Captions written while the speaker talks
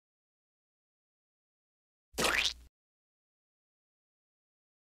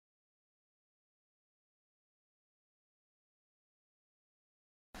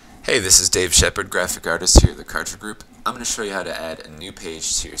Hey, this is Dave Shepard, graphic artist here at the Karcher Group. I'm going to show you how to add a new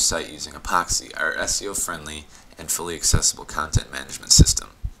page to your site using Apoxe, our SEO-friendly and fully accessible content management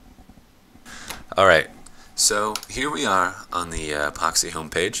system. Alright, so here we are on the Apoxe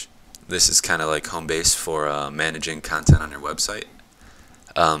homepage. This is kind of like home base for managing content on your website.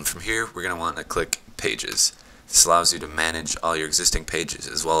 From here, we're going to want to click Pages. This allows you to manage all your existing pages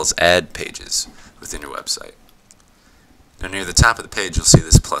as well as add pages within your website. Now near the top of the page you'll see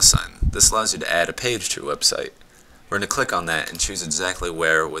this plus sign. This allows you to add a page to your website. We're going to click on that and choose exactly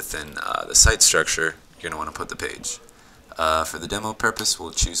where within the site structure you're going to want to put the page. For the demo purpose we'll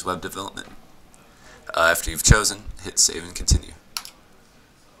choose web development. After you've chosen, hit save and continue.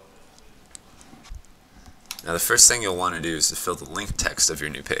 Now the first thing you'll want to do is to fill the link text of your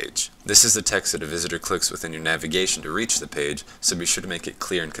new page. This is the text that a visitor clicks within your navigation to reach the page, so be sure to make it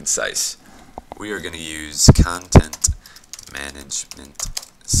clear and concise. We are going to use Content Management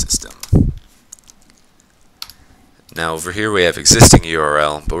System. Now over here we have existing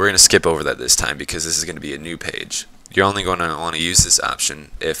URL, but we're going to skip over that this time because this is going to be a new page. You're only going to want to use this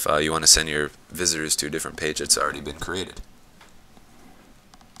option if you want to send your visitors to a different page that's already been created.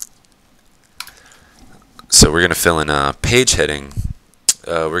 So we're going to fill in a page heading.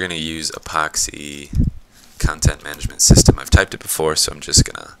 We're going to use Apoxe Content Management System. I've typed it before, so I'm just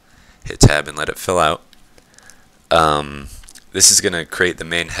going to hit tab and let it fill out. This is going to create the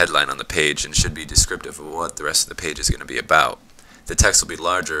main headline on the page and should be descriptive of what the rest of the page is going to be about. The text will be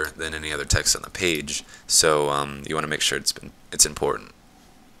larger than any other text on the page, so you want to make sure it's important.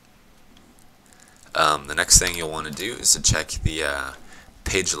 The next thing you'll want to do is to check the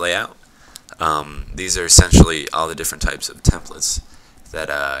page layout. These are essentially all the different types of templates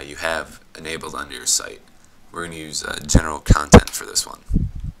that you have enabled under your site. We're going to use general content for this one.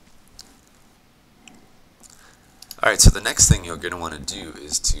 Alright, so the next thing you're going to want to do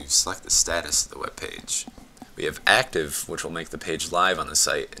is to select the status of the web page. We have active, which will make the page live on the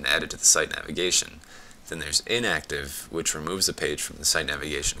site and add it to the site navigation. Then there's inactive, which removes the page from the site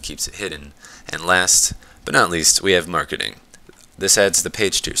navigation and keeps it hidden. And last but not least, we have marketing. This adds the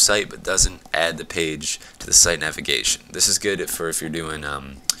page to your site but doesn't add the page to the site navigation. This is good for if you're doing a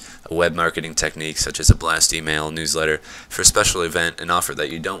web marketing technique such as a blast email, newsletter, for a special event, an offer that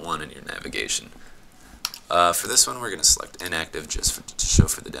you don't want in your navigation. For this one we're going to select inactive just to show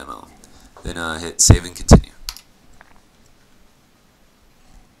for the demo. Then hit save and continue.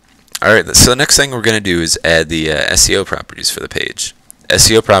 Alright, so the next thing we're going to do is add the SEO properties for the page.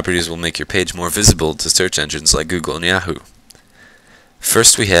 SEO properties will make your page more visible to search engines like Google and Yahoo.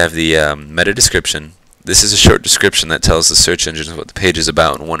 First we have the meta description. This is a short description that tells the search engines what the page is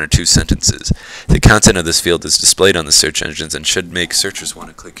about in 1 or 2 sentences. The content of this field is displayed on the search engines and should make searchers want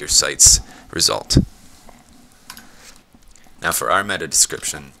to click your site's result. Now for our meta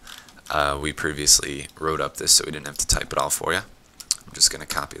description, we previously wrote up this so we didn't have to type it all for you. I'm just going to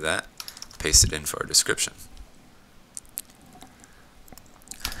copy that, paste it in for our description.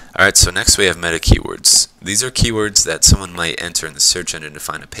 Alright, so next we have meta keywords. These are keywords that someone might enter in the search engine to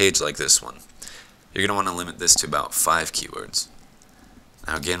find a page like this one. You're going to want to limit this to about 5 keywords.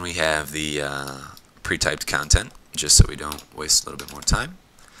 Now again we have the pre-typed content, just so we don't waste a little bit more time.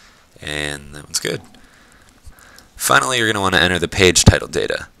 And that one's good. Finally, you're going to want to enter the page title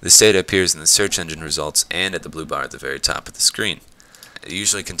data. This data appears in the search engine results and at the blue bar at the very top of the screen. It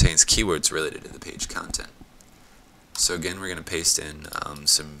usually contains keywords related to the page content. So again, we're going to paste in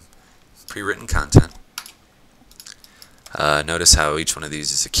some pre-written content. Notice how each one of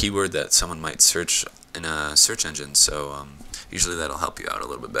these is a keyword that someone might search in a search engine, so usually that'll help you out a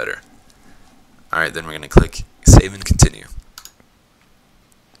little bit better. Alright, then we're going to click save and continue.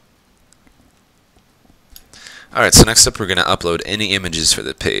 Alright, so next up we're going to upload any images for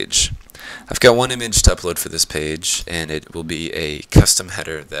the page. I've got one image to upload for this page, and it will be a custom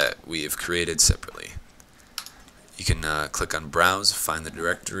header that we have created separately. You can click on Browse, find the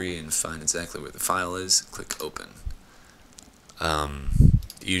directory, and find exactly where the file is. Click Open.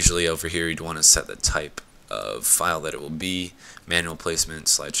 Usually over here you'd want to set the type of file that it will be: manual placement,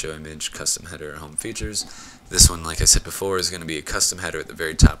 slideshow image, custom header, home features. This one, like I said before, is going to be a custom header at the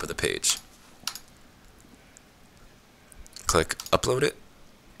very top of the page. Click Upload it,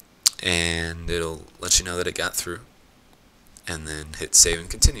 and it'll let you know that it got through, and then hit save and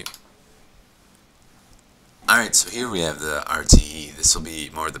continue. Alright, so here we have the RTE. This will be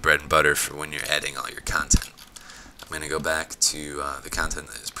more of the bread and butter for when you're adding all your content. I'm going to go back to the content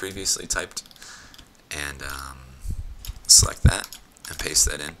that is previously typed and select that and paste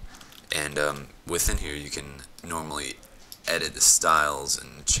that in. And within here you can normally edit the styles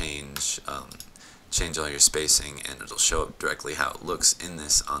and change change all your spacing, and it'll show up directly how it looks in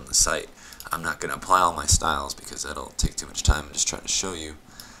this on the site. I'm not going to apply all my styles because that'll take too much time. I'm just trying to show you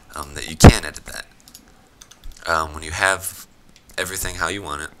that you can edit that. When you have everything how you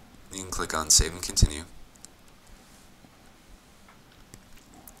want it, you can click on Save and Continue.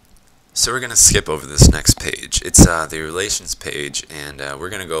 So we're going to skip over this next page. It's the relations page, and we're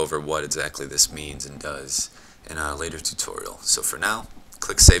going to go over what exactly this means and does in a later tutorial. So for now,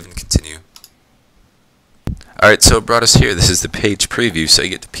 click Save and Continue. Alright, so it brought us here. This is the page preview, so you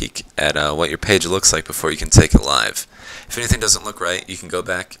get to peek at what your page looks like before you can take it live. If anything doesn't look right, you can go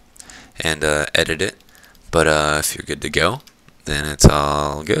back and edit it, but if you're good to go, then it's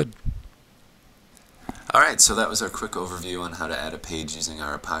all good. Alright, so that was our quick overview on how to add a page using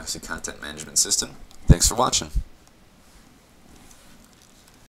our Apoxe content management system. Thanks for watching.